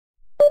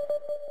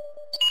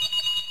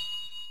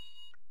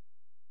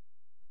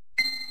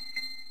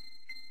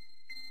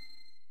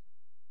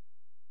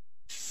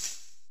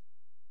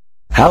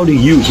How do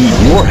you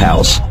heat your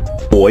house?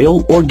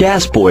 Oil or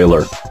gas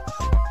boiler?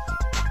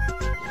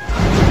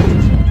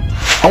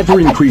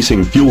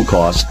 Ever-increasing fuel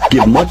costs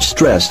give much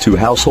stress to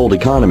household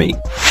economy,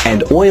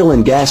 and oil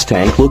and gas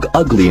tank look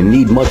ugly and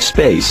need much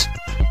space.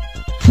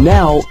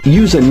 Now,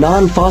 use a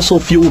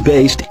non-fossil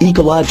fuel-based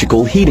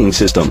ecological heating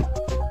system,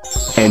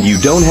 and you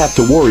don't have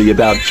to worry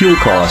about fuel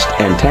cost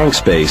and tank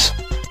space.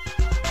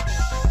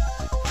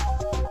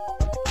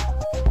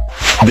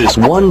 This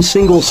one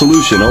single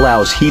solution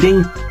allows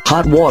heating,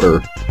 hot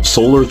water,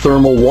 solar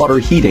thermal water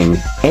heating,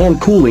 and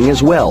cooling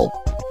as well.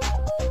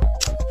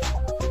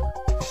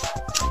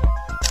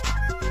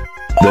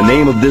 The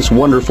name of this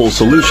wonderful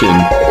solution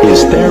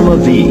is Therma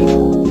V.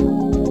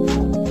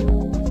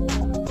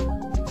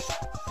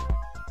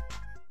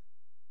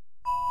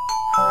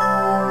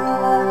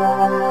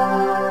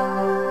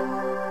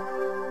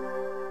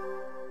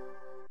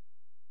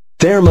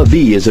 Therma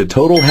V is a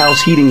total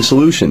house heating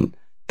solution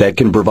that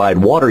can provide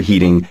water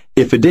heating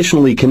if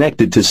additionally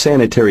connected to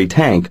sanitary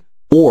tank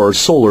or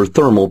solar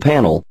thermal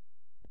panel.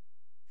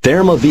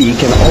 Therma V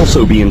can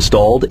also be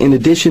installed in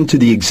addition to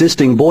the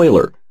existing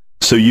boiler,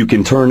 so you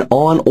can turn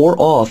on or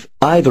off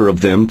either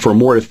of them for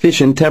more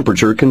efficient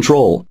temperature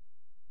control.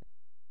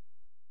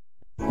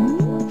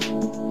 Therma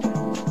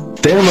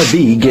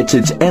V gets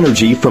its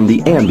energy from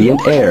the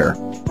ambient air.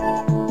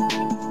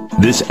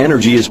 This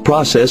energy is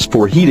processed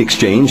for heat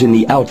exchange in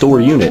the outdoor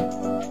unit.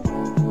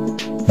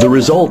 The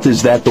result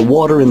is that the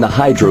water in the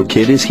hydro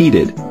kit is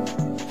heated.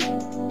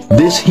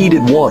 This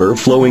heated water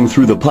flowing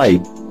through the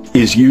pipe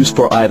is used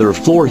for either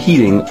floor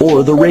heating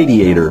or the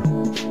radiator.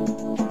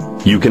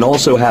 You can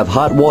also have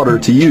hot water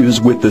to use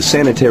with the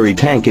sanitary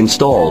tank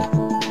installed.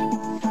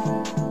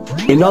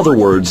 In other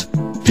words,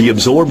 the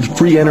absorbed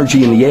free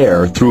energy in the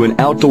air through an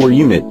outdoor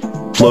unit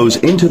flows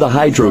into the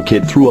hydro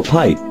kit through a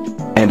pipe,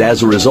 and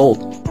as a result,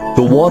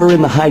 the water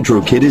in the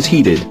hydro kit is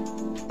heated.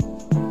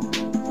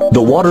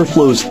 The water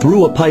flows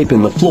through a pipe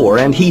in the floor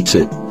and heats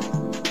it.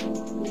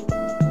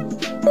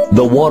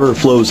 The water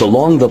flows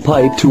along the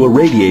pipe to a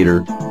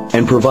radiator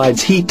and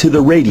provides heat to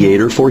the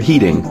radiator for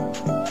heating.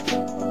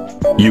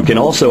 You can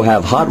also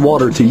have hot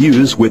water to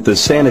use with the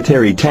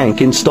sanitary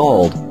tank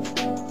installed.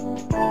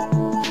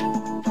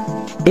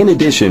 In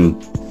addition,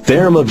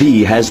 Therma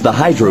V has the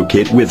hydro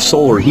kit with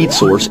solar heat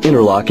source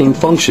interlocking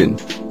function.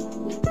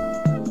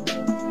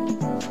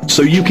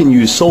 So you can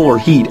use solar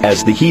heat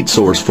as the heat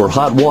source for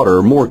hot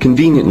water more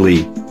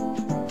conveniently.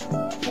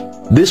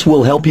 This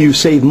will help you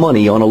save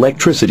money on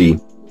electricity.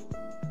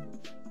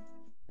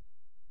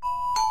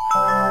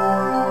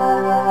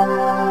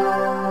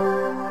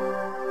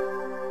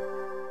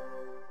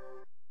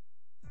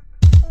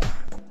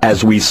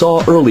 As we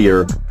saw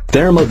earlier,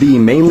 Therma V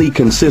mainly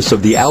consists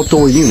of the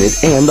outdoor unit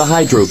and the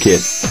hydro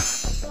kit.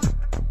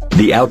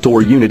 The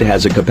outdoor unit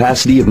has a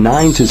capacity of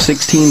 9 to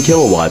 16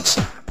 kilowatts,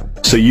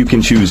 so you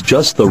can choose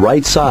just the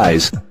right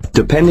size,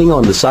 depending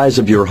on the size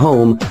of your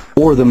home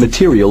or the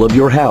material of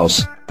your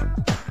house.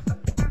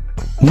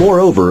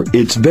 Moreover,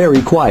 it's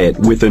very quiet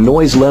with a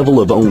noise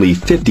level of only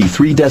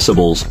 53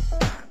 decibels.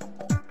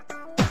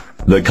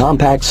 The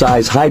compact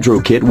size hydro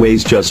kit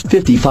weighs just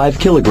 55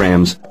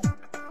 kilograms,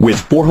 with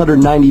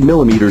 490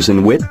 millimeters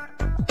in width,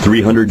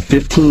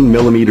 315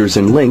 millimeters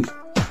in length,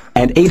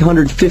 and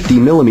 850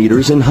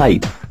 millimeters in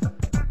height.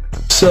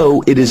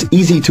 So it is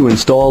easy to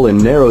install in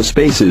narrow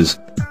spaces,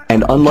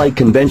 and unlike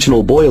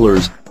conventional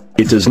boilers,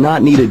 it does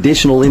not need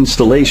additional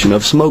installation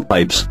of smoke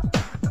pipes.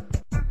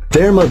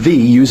 Therma V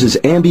uses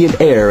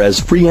ambient air as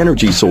free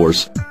energy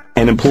source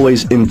and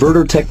employs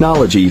inverter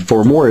technology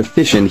for more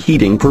efficient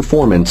heating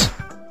performance.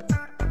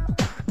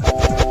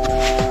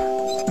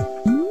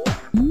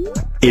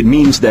 It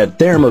means that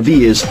Therma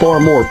V is far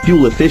more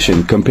fuel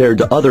efficient compared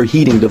to other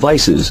heating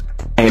devices,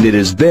 and it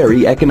is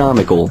very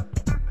economical.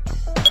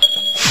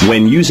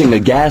 When using a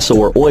gas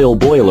or oil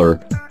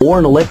boiler or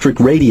an electric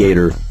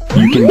radiator,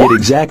 you can get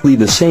exactly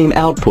the same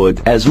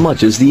output as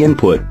much as the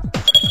input.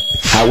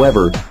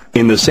 However,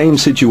 in the same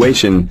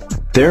situation,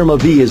 Therma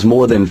V is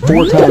more than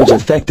 4 times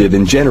effective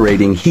in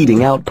generating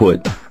heating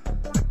output.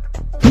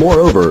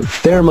 Moreover,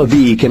 Therma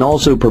V can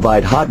also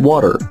provide hot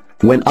water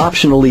when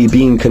optionally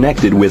being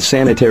connected with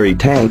sanitary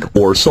tank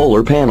or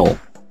solar panel.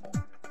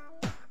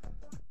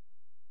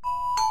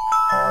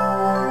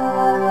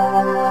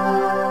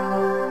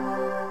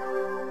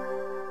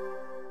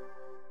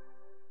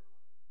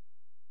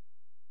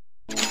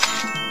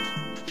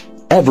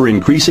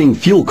 Ever-increasing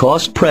fuel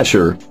cost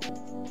pressure.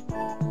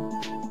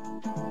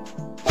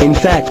 In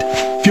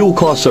fact, fuel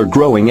costs are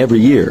growing every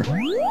year.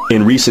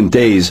 In recent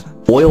days,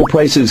 oil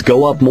prices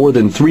go up more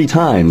than 3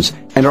 times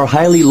and are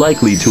highly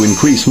likely to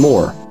increase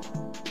more.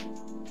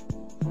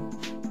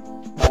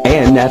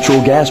 And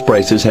natural gas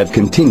prices have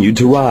continued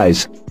to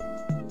rise.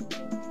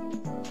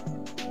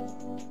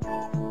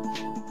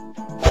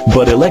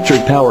 But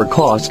electric power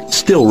costs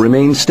still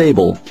remain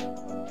stable.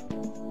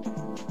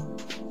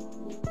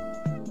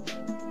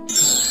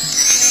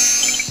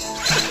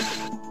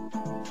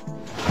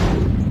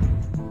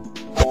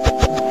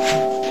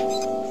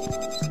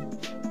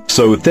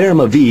 So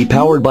Therma V,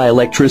 powered by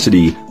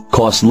electricity,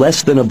 costs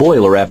less than a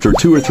boiler after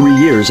 2 or 3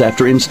 years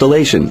after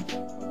installation.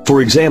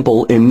 For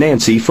example, in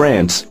Nancy,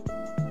 France.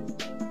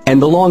 And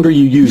the longer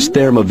you use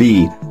Therma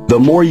V, the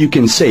more you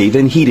can save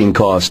in heating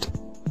cost.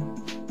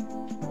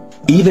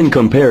 Even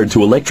compared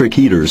to electric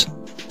heaters,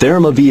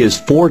 Therma V is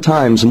 4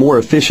 times more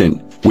efficient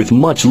with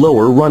much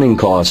lower running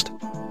cost.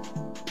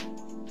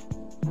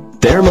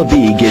 Therma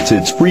V gets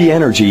its free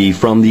energy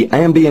from the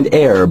ambient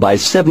air by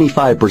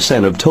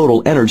 75% of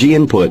total energy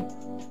input.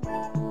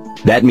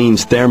 That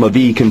means Therma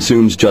V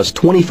consumes just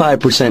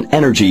 25%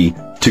 energy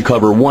to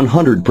cover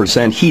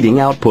 100%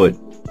 heating output.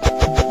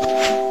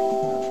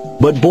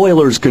 But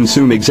boilers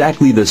consume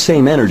exactly the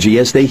same energy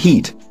as they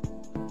heat.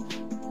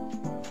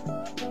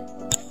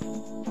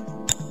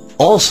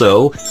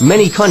 Also,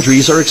 many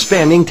countries are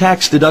expanding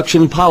tax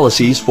deduction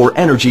policies for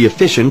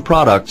energy-efficient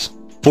products.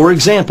 For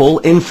example,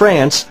 in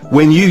France,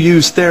 when you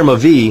use Therma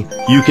V,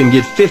 you can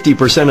get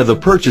 50% of the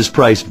purchase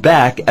price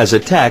back as a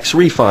tax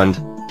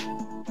refund.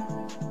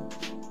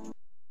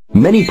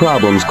 Many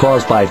problems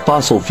caused by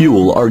fossil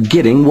fuel are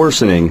getting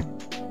worsening.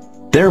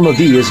 Therma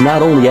V is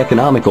not only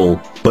economical,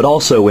 but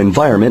also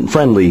environment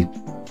friendly.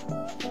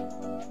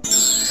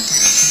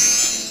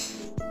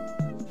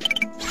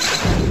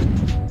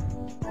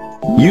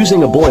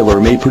 Using a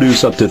boiler may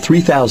produce up to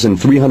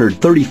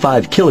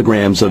 3,335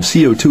 kilograms of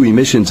CO2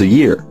 emissions a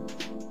year,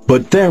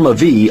 but Therma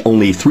V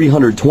only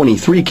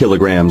 323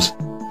 kilograms.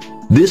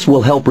 This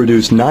will help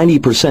reduce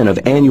 90% of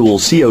annual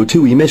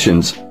CO2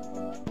 emissions.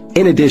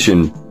 In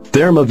addition,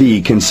 Therma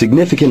V can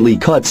significantly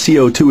cut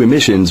CO2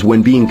 emissions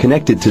when being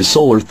connected to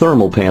solar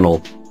thermal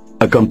panel,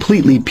 a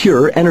completely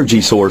pure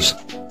energy source.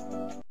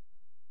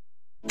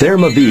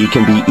 Therma V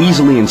can be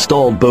easily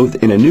installed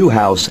both in a new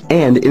house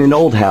and in an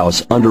old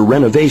house under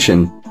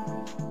renovation.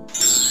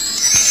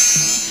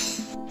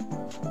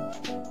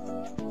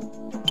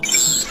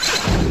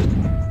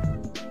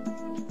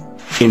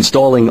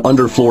 Installing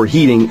underfloor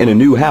heating in a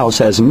new house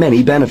has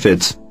many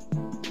benefits.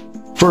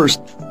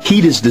 First,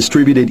 heat is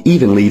distributed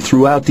evenly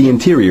throughout the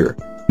interior,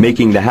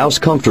 making the house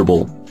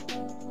comfortable.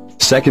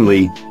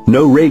 Secondly,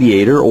 no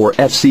radiator or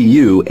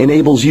FCU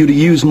enables you to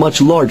use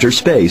much larger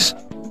space.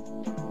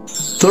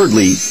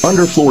 Thirdly,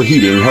 underfloor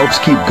heating helps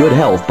keep good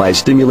health by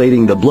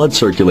stimulating the blood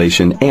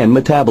circulation and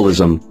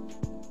metabolism.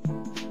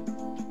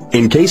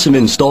 In case of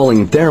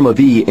installing Therma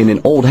V in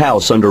an old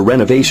house under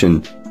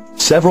renovation,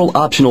 several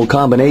optional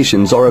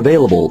combinations are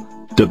available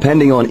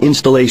depending on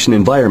installation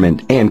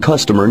environment and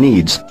customer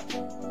needs.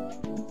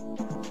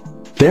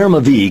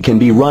 Therma V can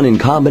be run in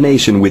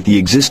combination with the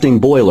existing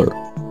boiler,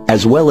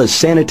 as well as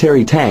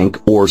sanitary tank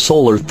or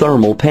solar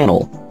thermal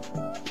panel.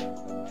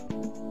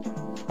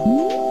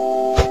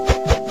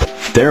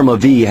 Therma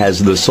V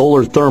has the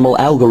solar thermal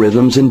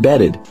algorithms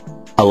embedded,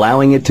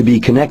 allowing it to be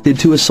connected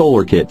to a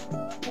solar kit.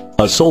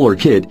 A solar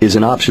kit is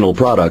an optional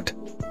product.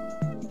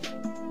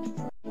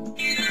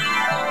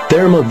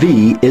 Therma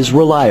V is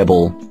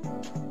reliable.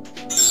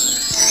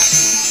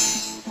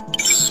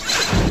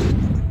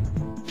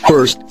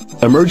 First,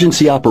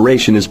 emergency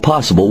operation is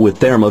possible with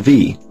Therma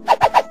V.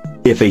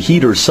 If a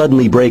heater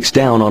suddenly breaks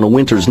down on a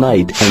winter's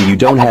night and you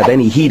don't have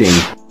any heating,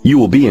 you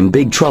will be in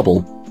big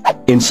trouble.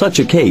 In such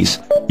a case,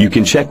 you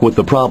can check what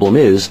the problem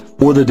is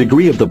or the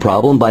degree of the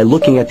problem by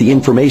looking at the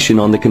information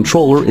on the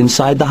controller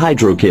inside the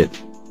hydro kit.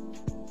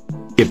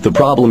 If the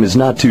problem is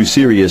not too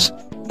serious,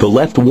 the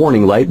left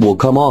warning light will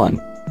come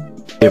on.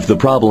 If the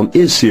problem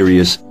is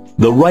serious,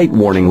 the right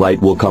warning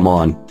light will come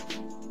on.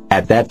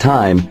 At that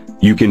time,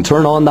 you can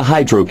turn on the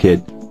hydro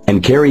kit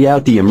and carry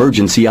out the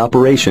emergency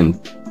operation.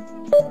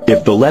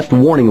 If the left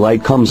warning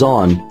light comes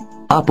on,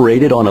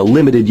 operate it on a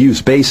limited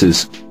use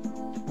basis.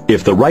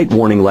 If the right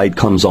warning light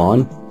comes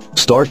on,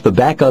 start the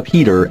backup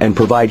heater and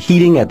provide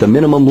heating at the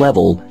minimum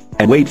level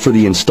and wait for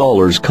the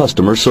installer's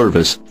customer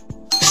service.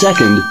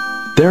 Second,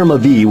 Therma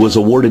V was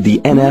awarded the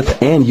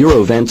NF and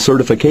Eurovent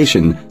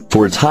certification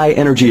for its high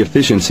energy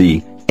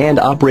efficiency and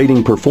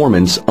operating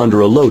performance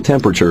under a low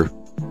temperature.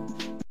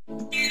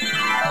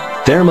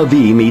 Therma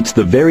V meets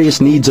the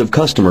various needs of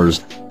customers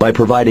by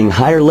providing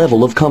higher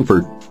level of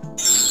comfort.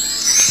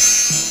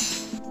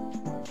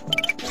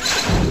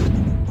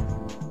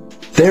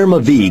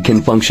 Therma V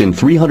can function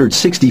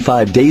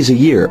 365 days a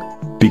year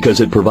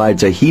because it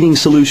provides a heating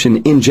solution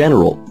in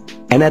general,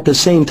 and at the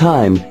same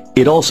time,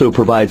 it also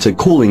provides a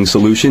cooling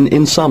solution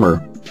in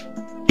summer.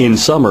 In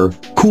summer,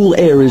 cool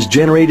air is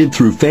generated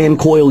through fan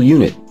coil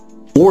unit,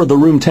 or the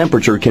room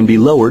temperature can be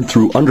lowered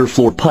through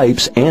underfloor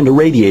pipes and a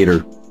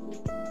radiator.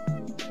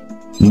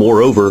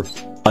 Moreover,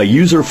 a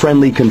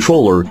user-friendly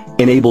controller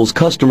enables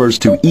customers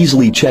to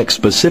easily check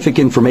specific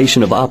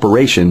information of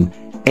operation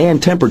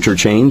and temperature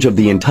change of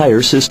the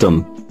entire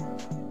system.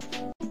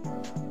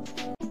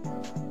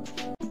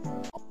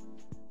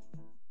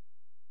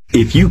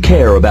 If you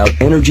care about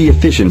energy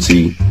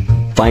efficiency,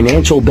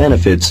 financial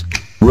benefits,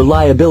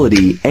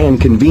 reliability,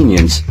 and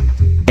convenience,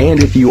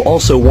 and if you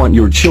also want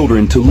your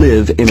children to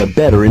live in a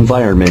better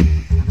environment,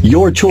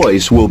 your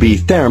choice will be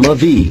Therma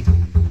V.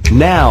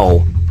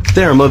 Now,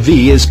 Therma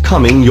V is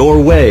coming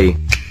your way.